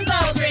diet is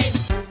all green.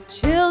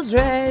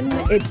 Children,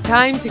 It's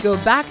time to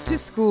go back to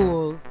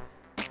school.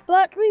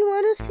 But we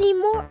want to see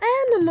more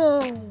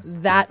animals.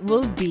 That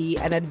will be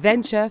an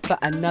adventure for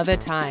another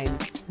time.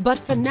 But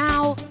for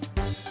now,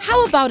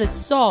 how about a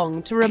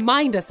song to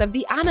remind us of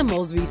the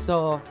animals we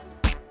saw?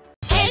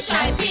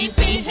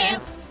 H-I-P-P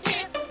hip,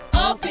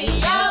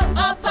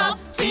 O-P-O,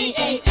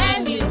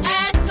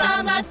 T-A-M-U-S,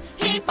 Thomas,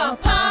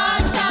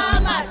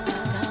 hippopotamus.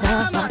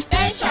 Thomas,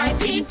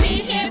 H-I-P-P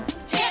hip,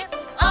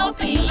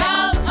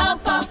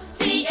 O-P-O,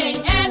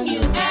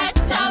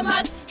 T-A-M-U-S,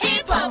 Thomas,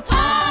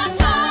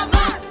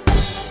 hippopotamus.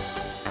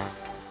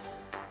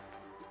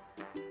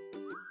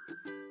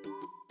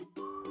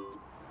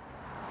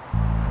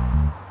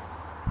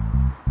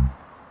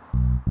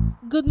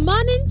 Good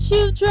morning,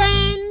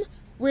 children!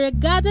 We're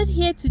gathered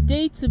here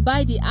today to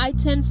buy the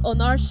items on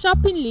our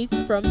shopping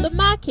list from the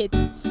market.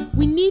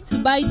 We need to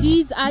buy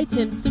these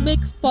items to make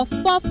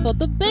puff-puff for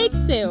the bake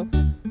sale.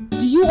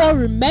 Do you all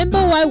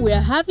remember why we're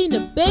having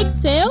a bake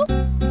sale?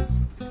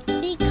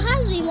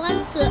 Because we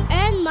want to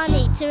earn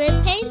money to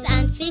repaint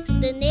and fix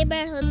the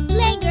neighborhood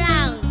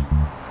playground.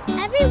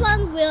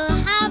 Everyone will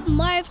have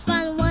more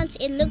fun once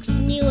it looks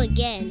new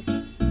again.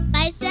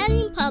 By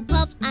selling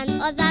puff-puff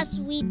and other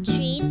sweet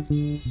treats,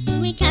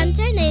 we can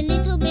turn a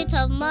little bit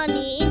of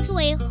money into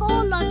a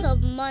whole lot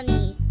of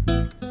money.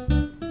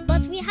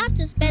 But we have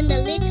to spend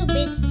a little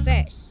bit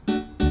first.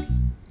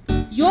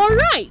 You're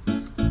right!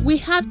 We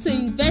have to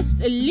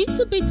invest a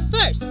little bit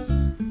first.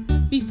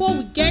 Before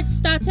we get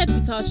started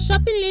with our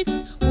shopping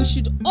list, we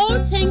should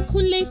all thank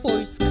Kunle for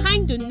his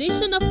kind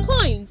donation of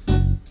coins.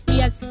 He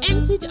has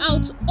emptied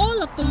out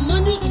all of the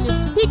money in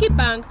his piggy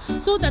bank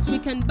so that we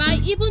can buy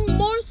even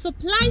more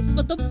supplies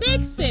for the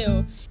bake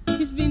sale.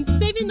 He's been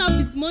saving up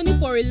his money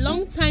for a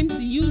long time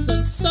to use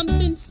on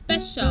something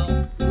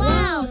special.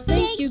 Wow,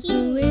 thank you,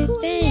 Kunle.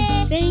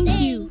 Kunle. Thank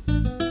you.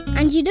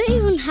 And you don't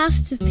even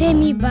have to pay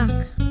me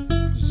back.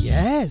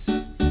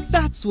 Yes,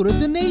 that's what a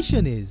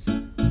donation is,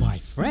 my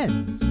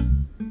friends.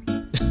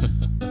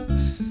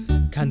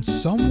 Can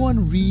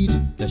someone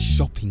read the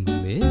shopping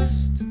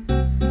list?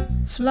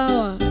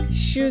 Flour,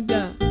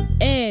 sugar,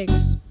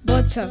 eggs,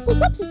 butter. But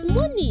what is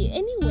money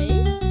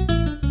anyway?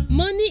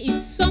 Money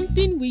is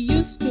something we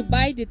use to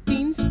buy the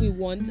things we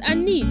want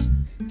and need.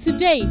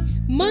 Today,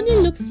 money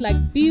looks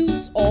like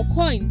bills or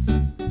coins.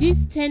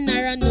 This 10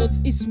 naira note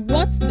is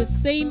worth the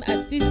same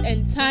as this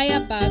entire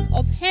bag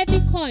of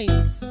heavy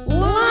coins.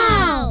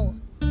 Wow!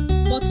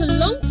 But a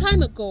long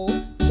time ago,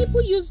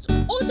 people used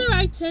other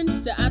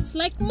items to act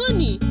like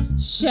money.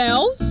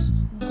 Shells,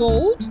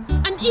 gold,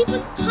 and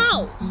even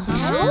cows.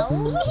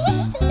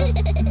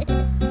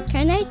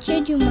 Can I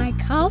trade you my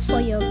cow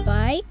for your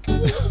bike?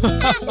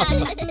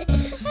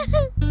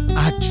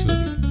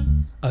 Actually,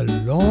 a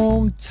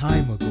long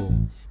time ago,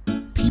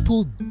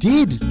 people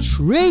did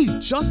trade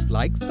just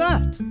like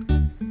that.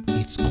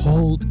 It's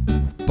called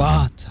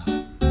barter.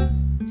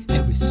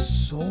 There is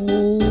so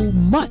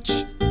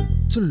much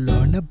to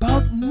learn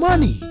about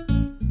money.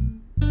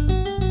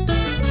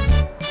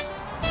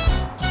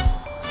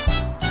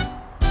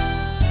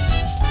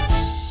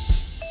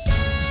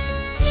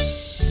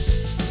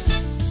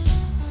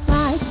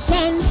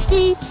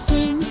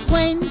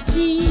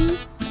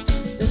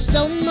 There's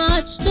so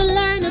much to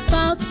learn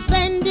about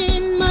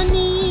spending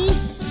money.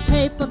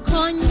 Paper,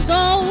 coin,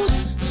 gold,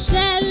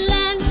 shell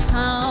and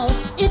cow.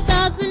 It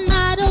doesn't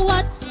matter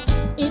what,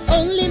 it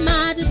only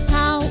matters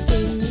how.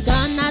 In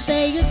Ghana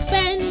they are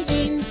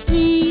spending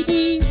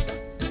cedis.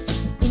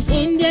 In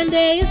India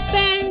they are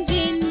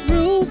spending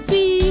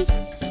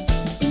rupees.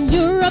 In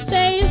Europe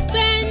they are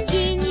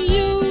spending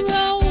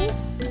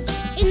euros.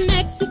 In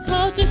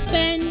Mexico they're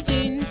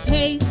spending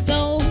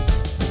pesos.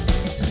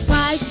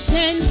 5,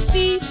 10,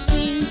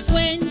 15,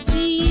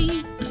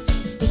 20.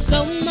 There's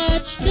so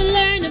much to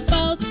learn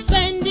about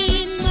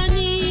spending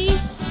money.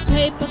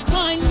 Paper,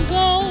 coin,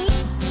 gold,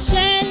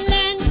 shell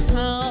and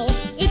cow.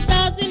 It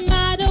doesn't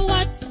matter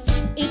what,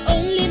 it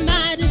only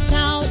matters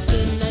how.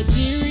 In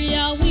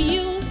Nigeria we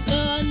use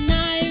the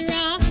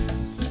naira.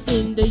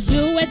 In the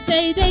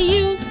USA they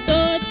use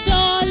the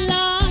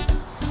dollar.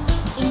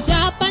 In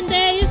Japan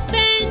they are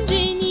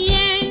spending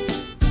yen.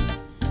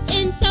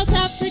 In South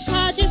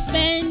Africa they're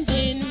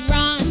spending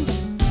rand.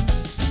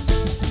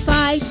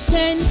 5,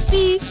 10,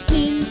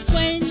 15,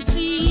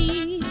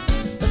 20.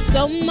 There's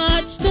so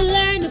much to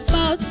learn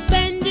about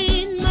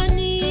spending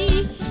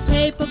money.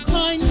 Paper,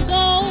 coin,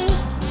 gold,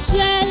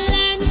 shell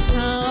and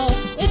cow.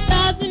 It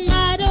doesn't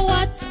matter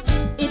what,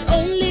 it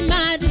only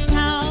matters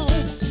how.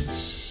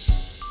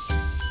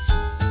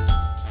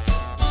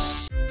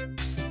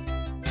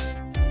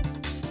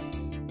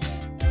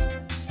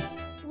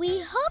 We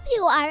hope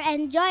you are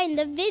enjoying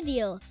the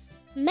video.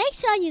 Make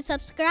sure you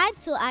subscribe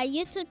to our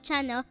YouTube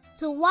channel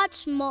to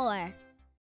watch more.